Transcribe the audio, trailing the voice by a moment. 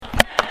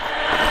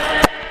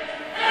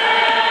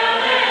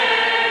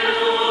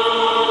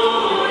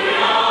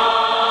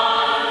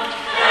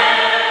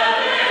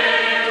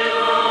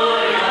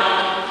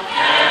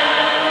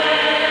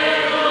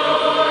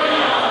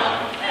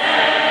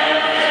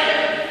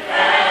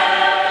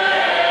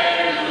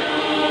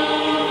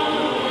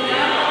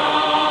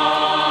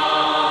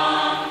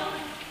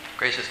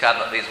God,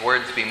 let these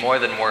words be more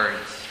than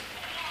words.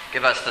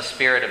 Give us the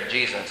Spirit of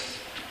Jesus.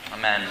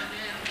 Amen.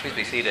 Please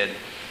be seated.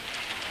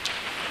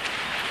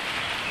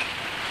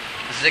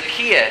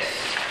 Zacchaeus,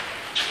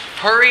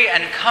 hurry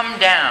and come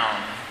down,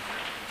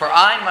 for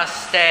I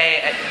must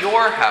stay at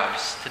your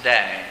house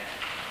today.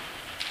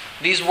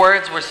 These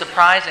words were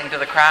surprising to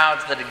the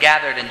crowds that had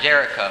gathered in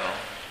Jericho.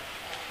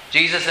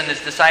 Jesus and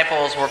his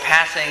disciples were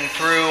passing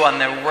through on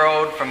the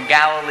road from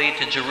Galilee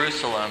to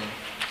Jerusalem.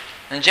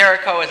 And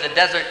Jericho is a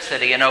desert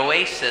city, an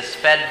oasis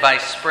fed by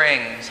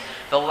springs,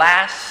 the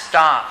last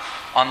stop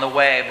on the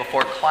way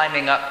before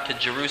climbing up to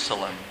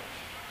Jerusalem.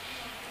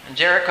 And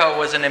Jericho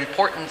was an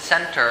important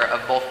center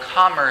of both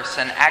commerce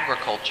and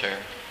agriculture.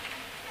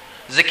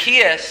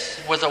 Zacchaeus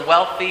was a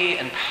wealthy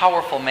and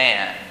powerful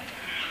man.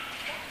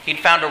 He'd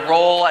found a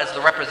role as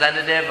the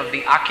representative of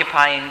the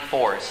occupying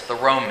force, the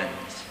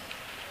Romans.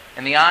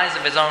 In the eyes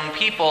of his own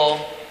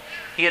people,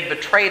 he had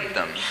betrayed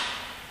them.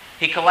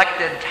 He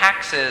collected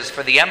taxes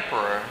for the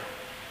emperor,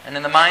 and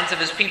in the minds of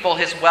his people,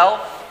 his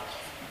wealth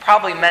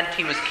probably meant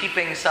he was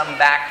keeping some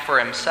back for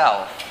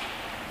himself.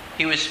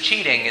 He was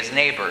cheating his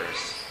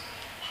neighbors.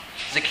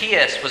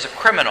 Zacchaeus was a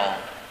criminal,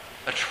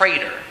 a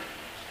traitor,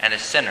 and a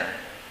sinner.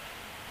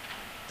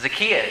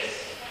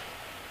 Zacchaeus,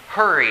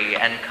 hurry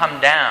and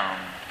come down,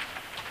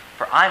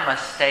 for I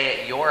must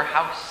stay at your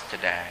house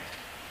today.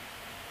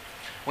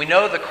 We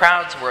know the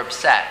crowds were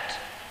upset.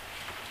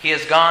 He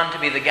has gone to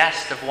be the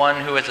guest of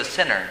one who is a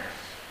sinner.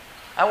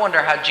 I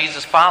wonder how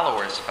Jesus'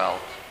 followers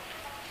felt.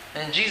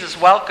 And Jesus'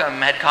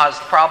 welcome had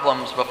caused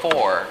problems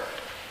before.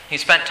 He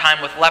spent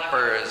time with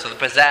lepers, the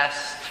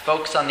possessed,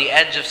 folks on the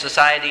edge of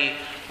society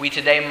we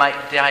today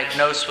might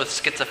diagnose with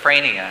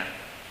schizophrenia.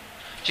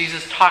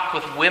 Jesus talked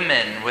with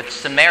women, with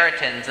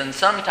Samaritans, and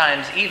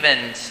sometimes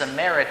even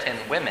Samaritan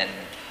women.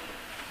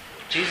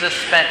 Jesus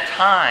spent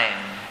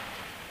time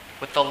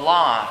with the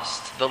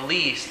lost, the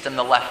least, and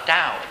the left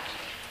out.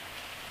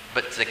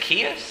 But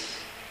Zacchaeus?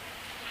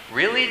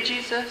 Really,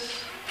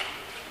 Jesus?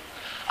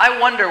 I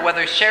wonder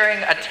whether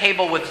sharing a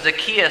table with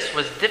Zacchaeus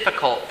was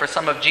difficult for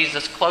some of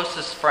Jesus'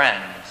 closest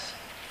friends.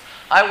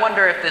 I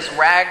wonder if this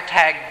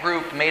ragtag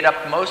group made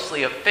up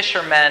mostly of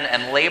fishermen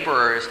and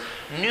laborers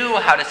knew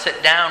how to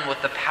sit down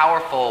with the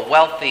powerful,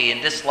 wealthy,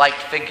 and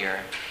disliked figure.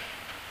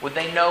 Would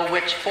they know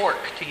which fork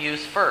to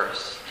use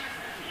first?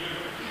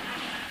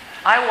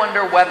 I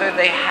wonder whether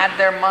they had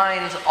their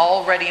minds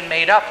already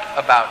made up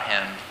about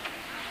him,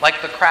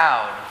 like the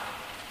crowd,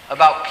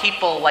 about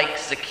people like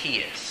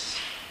Zacchaeus.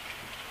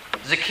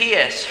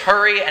 Zacchaeus,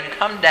 hurry and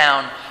come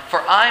down,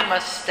 for I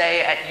must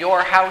stay at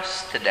your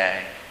house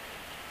today.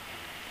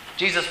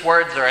 Jesus'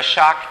 words are a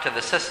shock to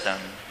the system.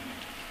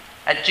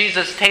 At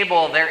Jesus'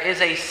 table, there is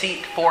a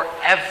seat for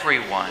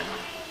everyone.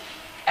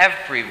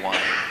 Everyone.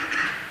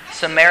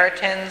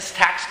 Samaritans,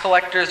 tax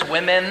collectors,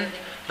 women,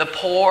 the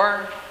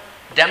poor,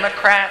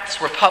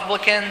 Democrats,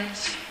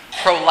 Republicans,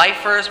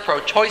 pro-lifers,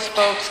 pro-choice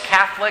folks,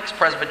 Catholics,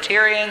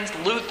 Presbyterians,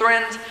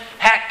 Lutherans.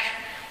 Heck,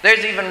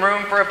 there's even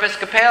room for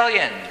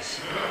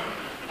Episcopalians.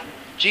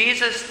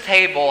 Jesus'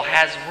 table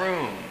has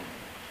room.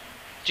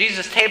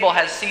 Jesus' table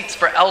has seats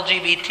for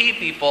LGBT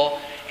people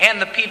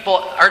and the people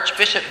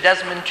Archbishop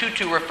Desmond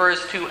Tutu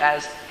refers to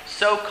as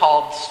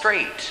so-called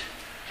straight.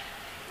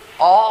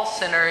 All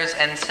sinners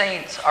and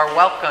saints are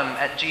welcome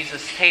at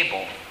Jesus'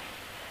 table.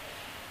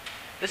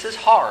 This is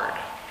hard.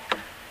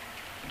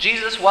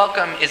 Jesus'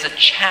 welcome is a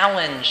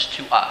challenge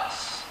to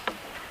us.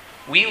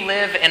 We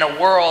live in a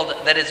world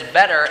that is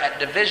better at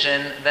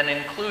division than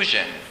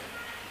inclusion.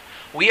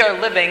 We are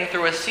living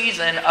through a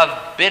season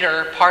of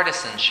bitter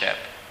partisanship.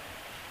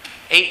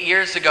 8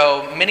 years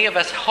ago, many of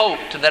us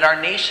hoped that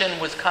our nation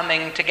was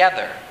coming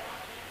together.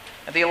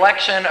 At the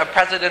election of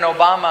President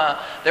Obama,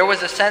 there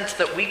was a sense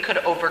that we could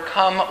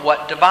overcome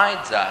what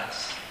divides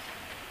us.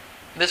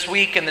 This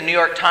week in the New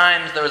York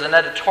Times, there was an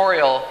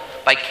editorial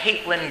by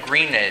Caitlin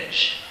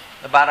Greenidge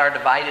about our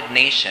divided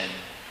nation.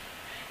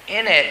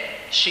 In it,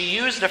 she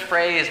used a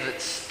phrase that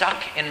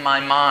stuck in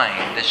my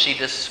mind as she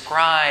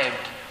described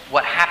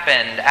what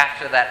happened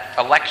after that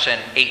election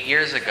 8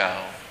 years ago.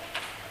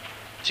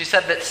 She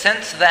said that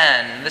since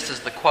then, this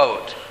is the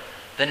quote,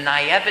 the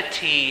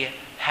naivety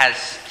has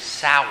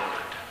soured.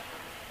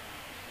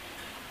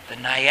 The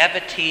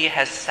naivety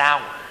has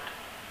soured.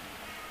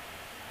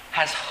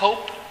 Has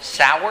hope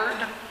soured?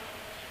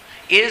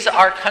 Is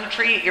our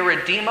country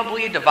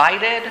irredeemably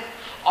divided?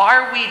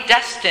 Are we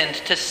destined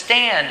to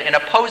stand in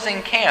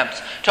opposing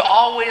camps, to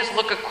always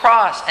look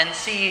across and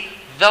see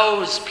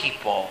those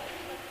people?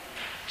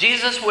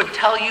 Jesus would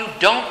tell you,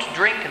 don't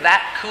drink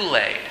that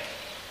Kool-Aid.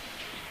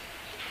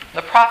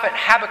 The prophet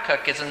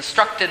Habakkuk is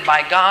instructed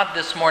by God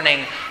this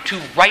morning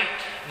to write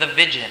the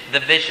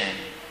vision.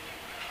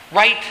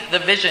 Write the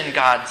vision,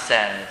 God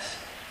says.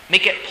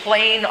 Make it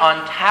plain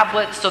on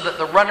tablets so that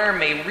the runner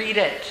may read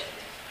it.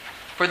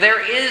 For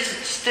there is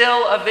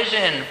still a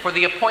vision for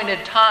the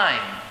appointed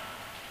time.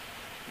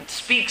 It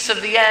speaks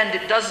of the end,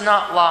 it does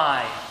not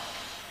lie.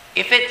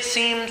 If it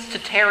seems to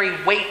tarry,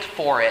 wait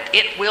for it.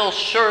 It will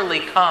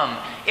surely come.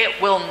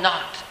 It will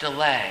not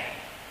delay.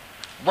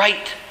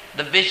 Write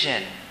the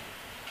vision.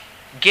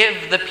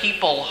 Give the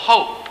people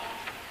hope.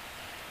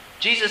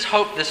 Jesus'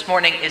 hope this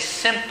morning is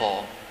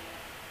simple.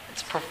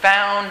 It's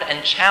profound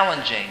and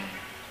challenging.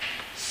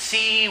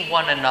 See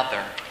one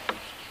another.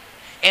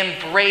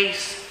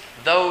 Embrace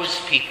those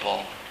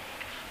people.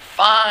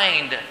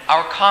 Find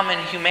our common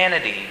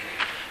humanity.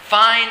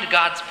 Find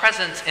God's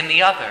presence in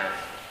the other.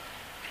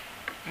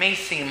 It may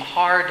seem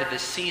hard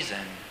this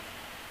season.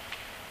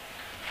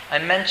 I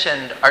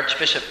mentioned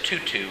Archbishop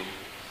Tutu.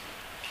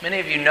 Many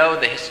of you know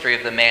the history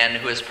of the man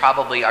who is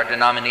probably our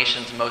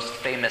denomination's most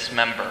famous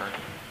member.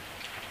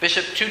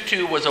 Bishop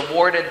Tutu was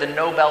awarded the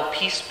Nobel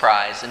Peace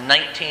Prize in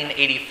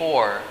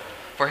 1984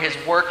 for his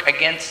work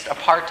against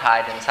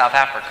apartheid in South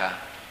Africa,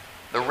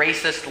 the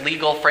racist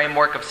legal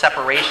framework of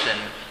separation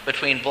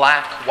between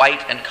black,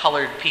 white, and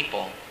colored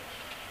people.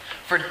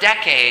 For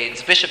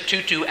decades, Bishop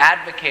Tutu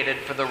advocated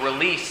for the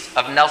release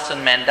of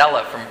Nelson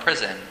Mandela from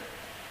prison.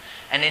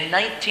 And in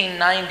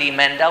 1990,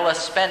 Mandela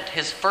spent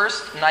his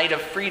first night of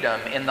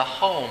freedom in the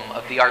home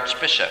of the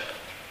Archbishop.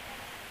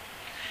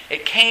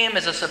 It came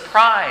as a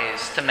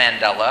surprise to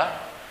Mandela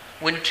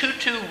when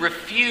Tutu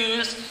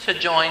refused to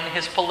join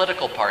his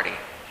political party,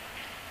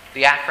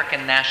 the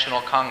African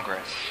National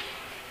Congress.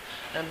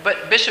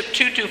 But Bishop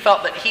Tutu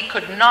felt that he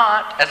could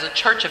not, as a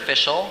church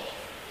official,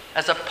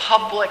 as a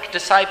public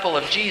disciple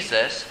of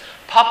Jesus,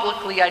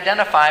 publicly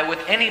identify with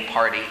any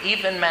party,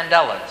 even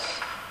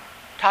Mandela's.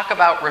 Talk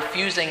about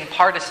refusing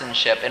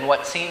partisanship in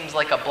what seems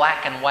like a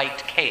black and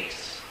white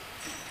case.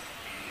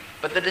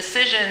 But the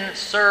decision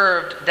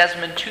served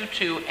Desmond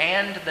Tutu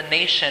and the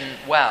nation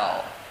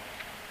well.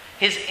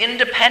 His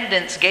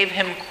independence gave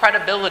him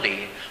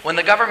credibility when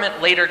the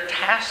government later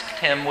tasked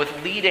him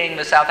with leading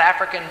the South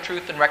African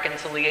Truth and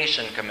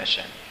Reconciliation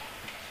Commission.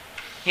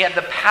 He had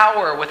the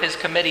power with his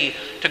committee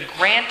to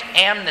grant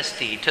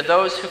amnesty to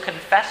those who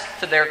confessed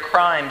to their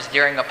crimes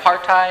during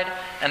apartheid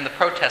and the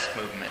protest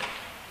movement.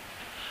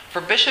 For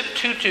Bishop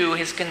Tutu,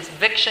 his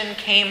conviction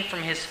came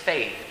from his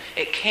faith.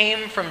 It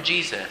came from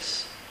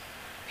Jesus.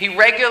 He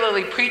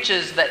regularly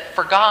preaches that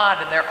for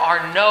God there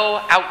are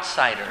no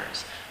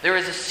outsiders. There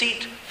is a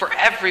seat for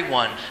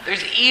everyone.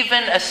 There's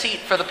even a seat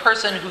for the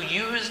person who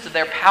used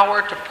their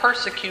power to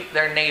persecute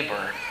their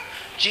neighbor.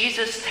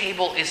 Jesus'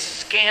 table is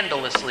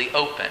scandalously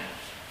open.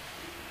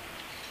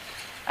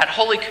 At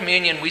Holy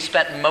Communion, we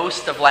spent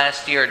most of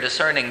last year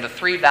discerning the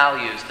three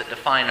values that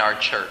define our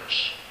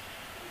church: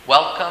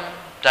 welcome,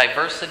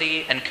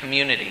 diversity, and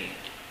community.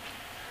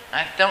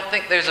 I don't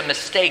think there's a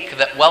mistake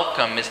that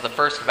welcome is the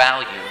first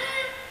value.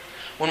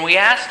 When we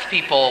asked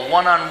people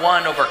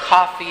one-on-one over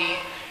coffee,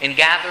 in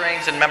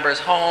gatherings in members'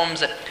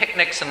 homes, at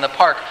picnics in the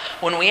park,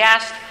 when we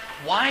asked,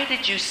 why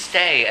did you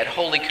stay at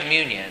Holy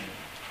Communion?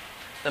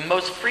 The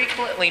most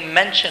frequently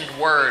mentioned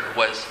word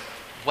was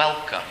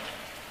welcome.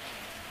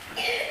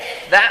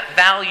 That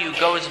value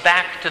goes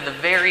back to the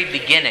very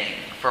beginning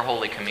for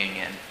Holy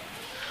Communion.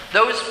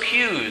 Those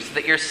pews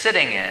that you're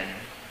sitting in,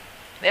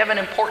 they have an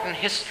important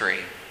history.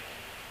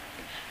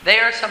 They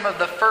are some of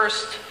the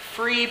first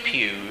free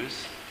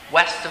pews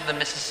west of the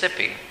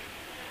Mississippi.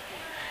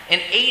 In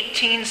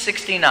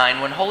 1869,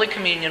 when Holy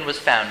Communion was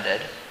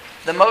founded,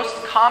 the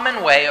most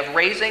common way of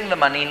raising the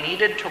money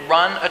needed to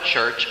run a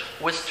church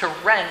was to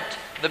rent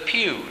the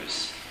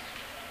pews.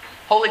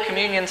 Holy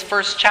Communion's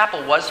first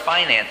chapel was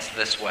financed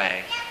this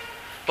way.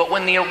 But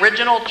when the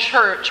original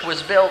church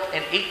was built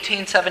in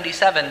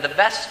 1877, the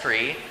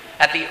vestry,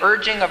 at the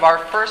urging of our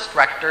first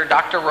rector,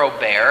 Dr.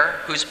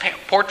 Robert, whose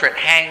portrait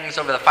hangs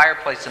over the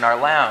fireplace in our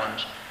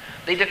lounge,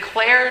 they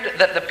declared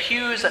that the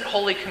pews at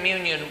Holy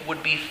Communion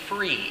would be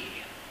free.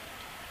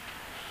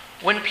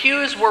 When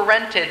pews were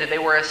rented, they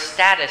were a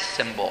status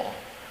symbol.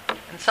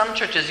 In some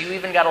churches, you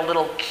even got a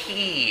little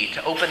key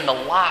to open the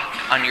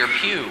lock on your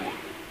pew.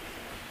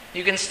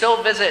 You can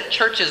still visit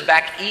churches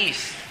back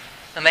east,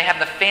 and they have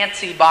the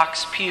fancy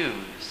box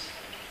pews.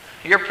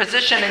 Your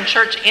position in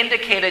church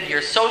indicated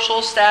your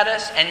social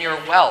status and your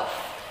wealth.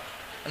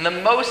 And the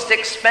most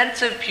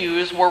expensive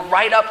pews were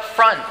right up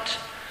front,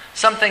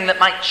 something that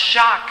might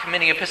shock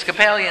many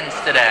Episcopalians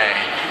today.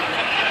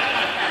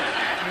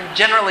 You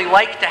generally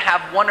like to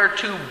have one or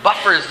two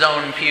buffer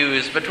zone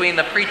pews between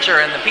the preacher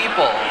and the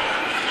people.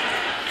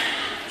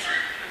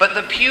 But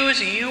the pews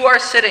you are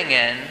sitting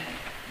in,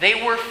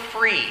 they were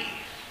free.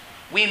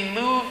 We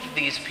moved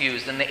these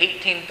pews in the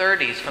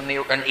 1930s from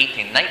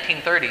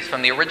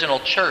the original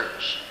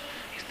church.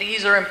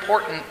 These are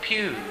important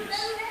pews.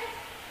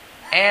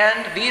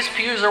 And these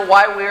pews are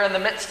why we're in the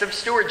midst of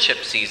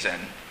stewardship season.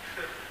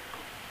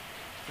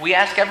 We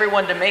ask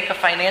everyone to make a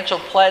financial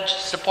pledge to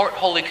support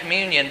Holy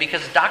Communion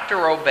because Dr.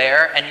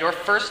 Robert and your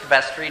first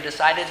vestry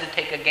decided to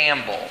take a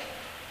gamble.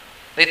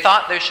 They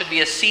thought there should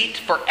be a seat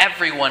for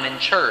everyone in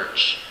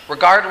church,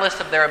 regardless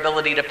of their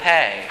ability to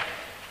pay.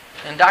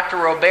 And Dr.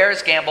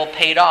 Robert's gamble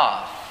paid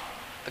off.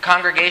 The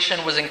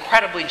congregation was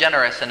incredibly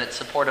generous in its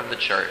support of the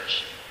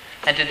church.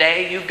 And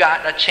today you've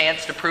got a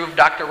chance to prove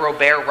Dr.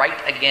 Robert right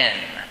again.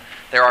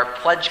 There are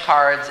pledge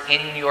cards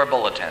in your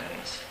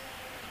bulletins.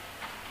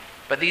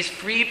 But these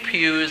free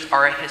pews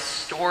are a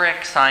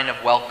historic sign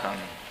of welcome.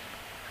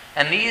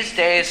 And these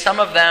days, some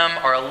of them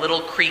are a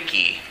little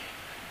creaky.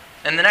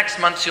 In the next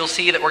months, you'll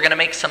see that we're going to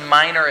make some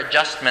minor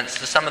adjustments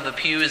to some of the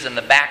pews in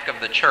the back of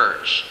the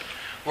church.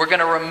 We're going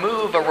to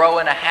remove a row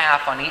and a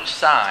half on each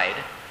side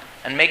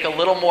and make a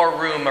little more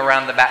room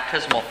around the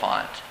baptismal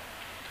font.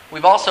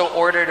 We've also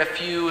ordered a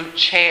few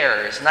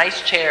chairs,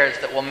 nice chairs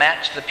that will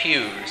match the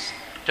pews,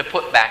 to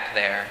put back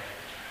there.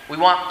 We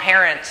want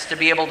parents to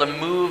be able to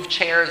move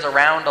chairs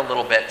around a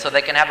little bit so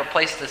they can have a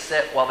place to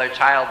sit while their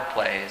child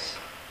plays.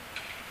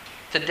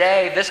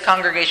 Today, this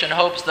congregation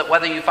hopes that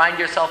whether you find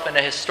yourself in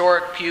a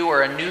historic pew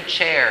or a new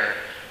chair,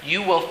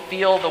 you will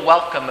feel the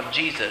welcome of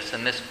Jesus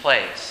in this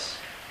place.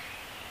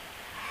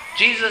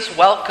 Jesus'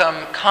 welcome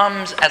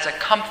comes as a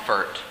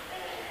comfort,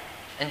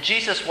 and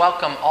Jesus'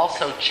 welcome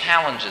also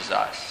challenges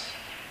us,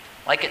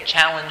 like it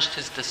challenged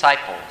his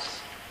disciples.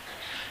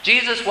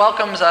 Jesus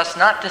welcomes us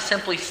not to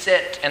simply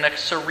sit in a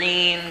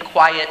serene,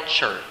 quiet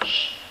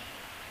church.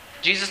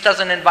 Jesus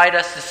doesn't invite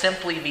us to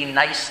simply be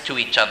nice to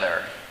each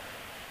other.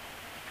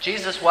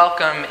 Jesus'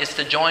 welcome is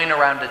to join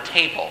around a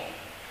table.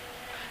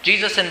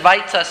 Jesus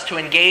invites us to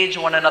engage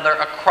one another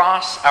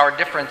across our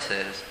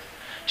differences.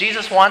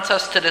 Jesus wants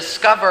us to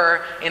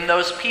discover in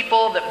those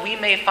people that we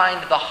may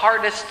find the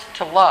hardest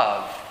to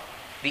love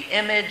the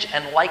image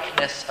and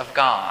likeness of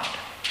God.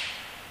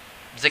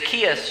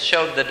 Zacchaeus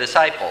showed the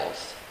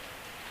disciples.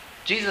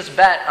 Jesus'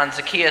 bet on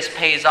Zacchaeus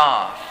pays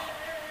off.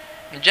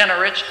 The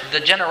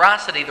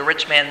generosity the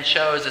rich man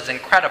shows is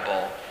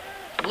incredible.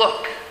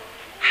 Look,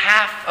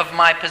 half of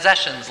my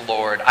possessions,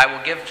 Lord, I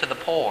will give to the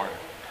poor.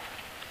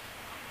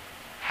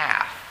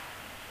 Half.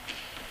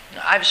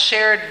 I've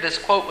shared this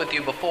quote with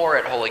you before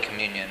at Holy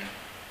Communion.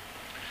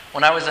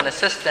 When I was an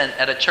assistant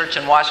at a church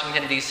in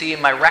Washington, D.C.,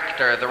 my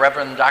rector, the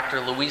Reverend Dr.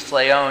 Luis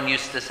Leon,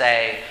 used to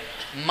say,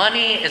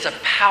 "Money is a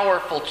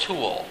powerful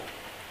tool.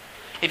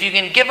 If you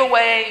can give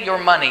away your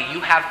money,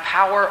 you have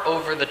power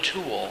over the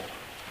tool.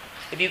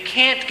 If you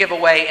can't give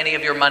away any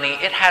of your money,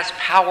 it has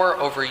power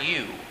over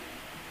you."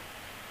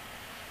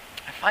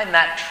 I find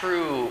that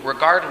true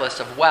regardless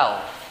of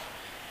wealth.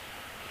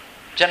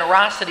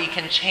 Generosity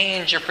can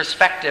change your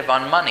perspective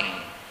on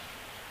money.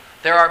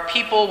 There are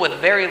people with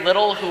very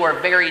little who are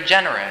very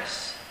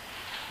generous.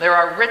 There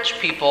are rich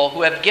people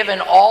who have given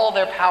all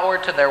their power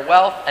to their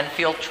wealth and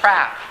feel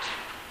trapped.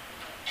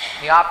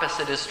 The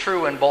opposite is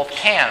true in both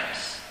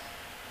camps.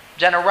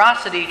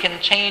 Generosity can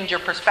change your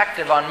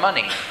perspective on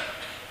money.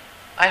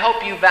 I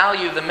hope you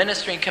value the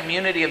ministry and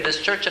community of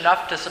this church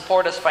enough to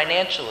support us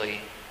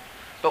financially.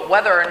 But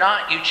whether or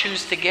not you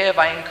choose to give,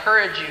 I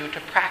encourage you to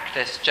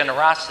practice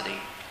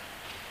generosity.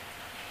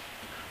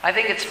 I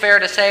think it's fair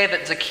to say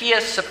that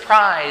Zacchaeus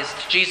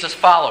surprised Jesus'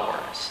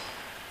 followers,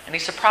 and he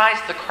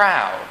surprised the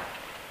crowd.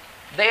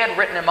 They had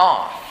written him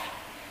off.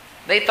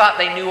 They thought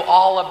they knew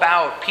all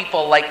about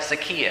people like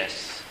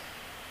Zacchaeus.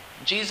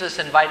 Jesus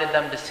invited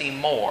them to see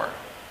more.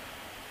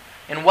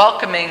 In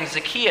welcoming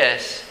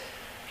Zacchaeus,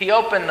 he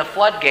opened the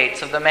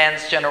floodgates of the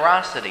man's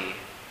generosity.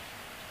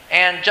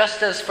 And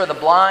just as for the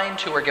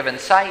blind who were given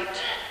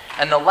sight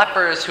and the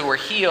lepers who were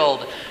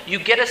healed, you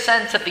get a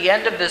sense at the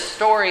end of this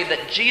story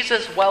that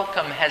Jesus'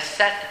 welcome has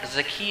set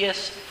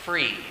Zacchaeus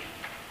free.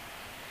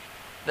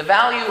 The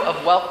value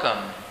of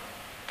welcome,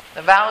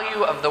 the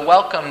value of the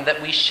welcome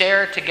that we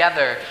share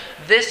together,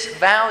 this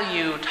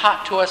value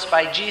taught to us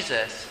by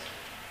Jesus,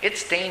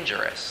 it's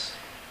dangerous.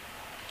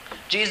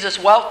 Jesus'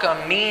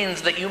 welcome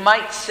means that you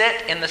might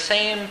sit in the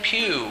same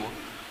pew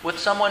with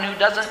someone who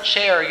doesn't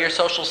share your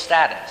social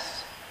status.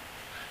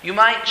 You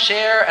might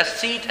share a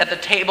seat at the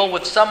table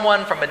with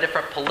someone from a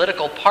different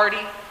political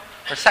party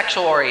or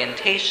sexual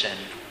orientation.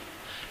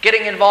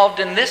 Getting involved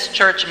in this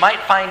church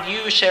might find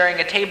you sharing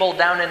a table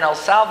down in El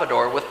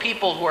Salvador with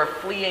people who are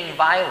fleeing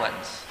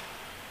violence.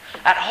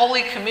 At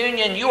Holy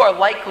Communion, you are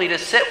likely to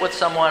sit with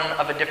someone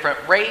of a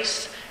different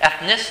race,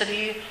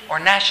 ethnicity, or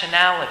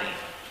nationality.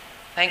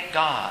 Thank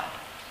God.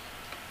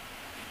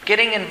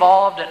 Getting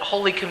involved at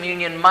Holy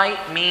Communion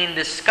might mean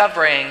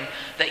discovering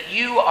that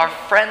you are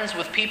friends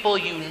with people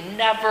you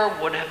never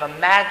would have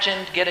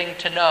imagined getting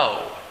to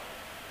know.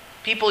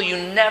 People you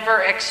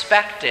never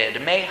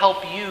expected may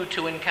help you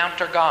to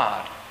encounter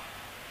God.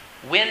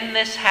 When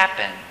this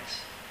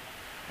happens,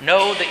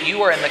 know that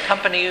you are in the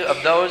company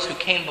of those who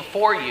came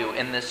before you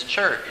in this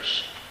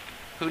church,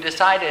 who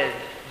decided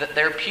that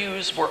their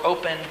pews were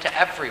open to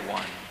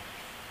everyone.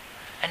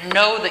 And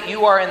know that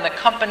you are in the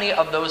company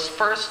of those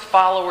first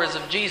followers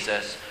of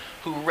Jesus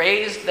who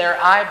raised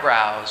their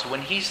eyebrows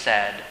when he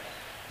said,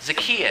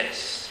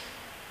 "Zacchaeus,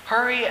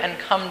 hurry and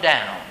come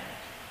down,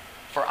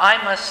 for I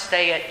must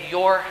stay at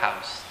your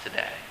house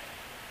today."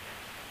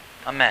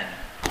 Amen.